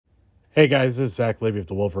Hey guys, this is Zach Levy of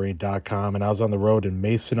the Wolverines.com, and I was on the road in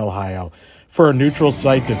Mason, Ohio for a neutral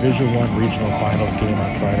site Division I regional finals game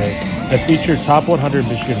on Friday that featured top 100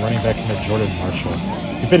 Michigan running back commit Jordan Marshall.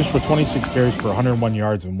 He finished with 26 carries for 101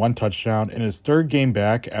 yards and 1 touchdown in his third game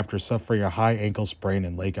back after suffering a high ankle sprain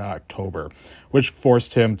in late October, which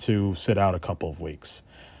forced him to sit out a couple of weeks.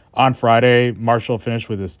 On Friday, Marshall finished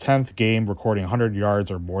with his 10th game, recording 100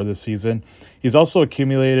 yards or more this season. He's also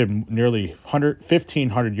accumulated nearly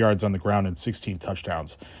 1,500 yards on the ground and 16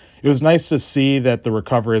 touchdowns. It was nice to see that the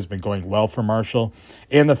recovery has been going well for Marshall,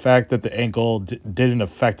 and the fact that the ankle didn't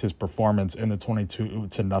affect his performance in the 22-0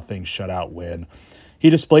 shutout win. He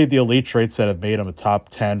displayed the elite traits that have made him a top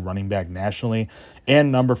 10 running back nationally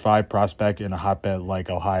and number 5 prospect in a hotbed like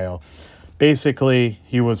Ohio. Basically,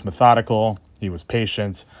 he was methodical, he was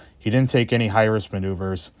patient, he didn't take any high-risk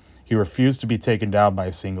maneuvers, he refused to be taken down by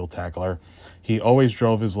a single tackler, he always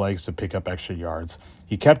drove his legs to pick up extra yards,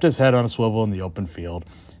 he kept his head on a swivel in the open field,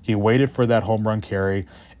 he waited for that home run carry,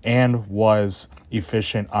 and was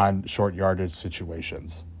efficient on short yardage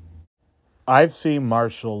situations. I've seen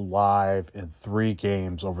Marshall live in 3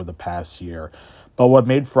 games over the past year, but what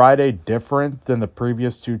made Friday different than the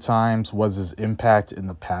previous 2 times was his impact in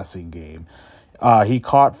the passing game. He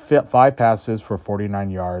caught 5 passes for 49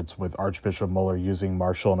 yards, with Archbishop Mueller using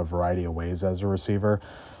Marshall in a variety of ways as a receiver.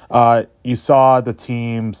 You saw the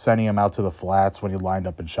team sending him out to the flats when he lined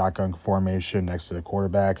up in shotgun formation next to the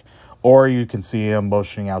quarterback, or you can see him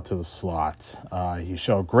motioning out to the slot. He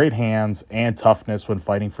showed great hands and toughness when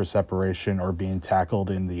fighting for separation or being tackled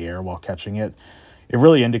in the air while catching it. It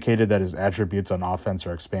really indicated that his attributes on offense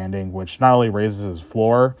are expanding, which not only raises his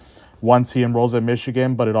floor once he enrolls at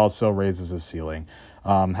Michigan, but it also raises his ceiling.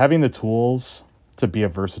 Having the tools to be a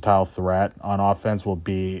versatile threat on offense will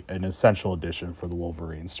be an essential addition for the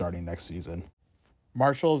Wolverines starting next season.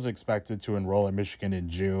 Marshall is expected to enroll at Michigan in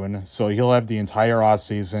June, so he'll have the entire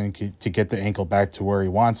offseason to get the ankle back to where he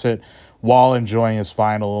wants it while enjoying his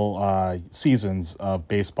final seasons of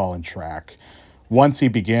baseball and track. Once he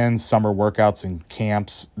begins summer workouts and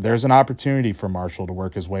camps, there's an opportunity for Marshall to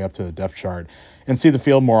work his way up to the depth chart and see the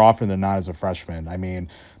field more often than not as a freshman. I mean,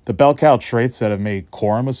 the BELLCOW traits that have made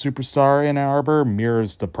Corum a superstar in Ann Arbor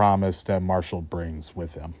mirrors the promise that Marshall brings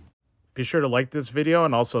with him. Be sure to like this video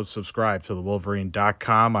and also subscribe to the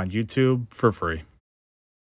Wolverine.com on YouTube for free.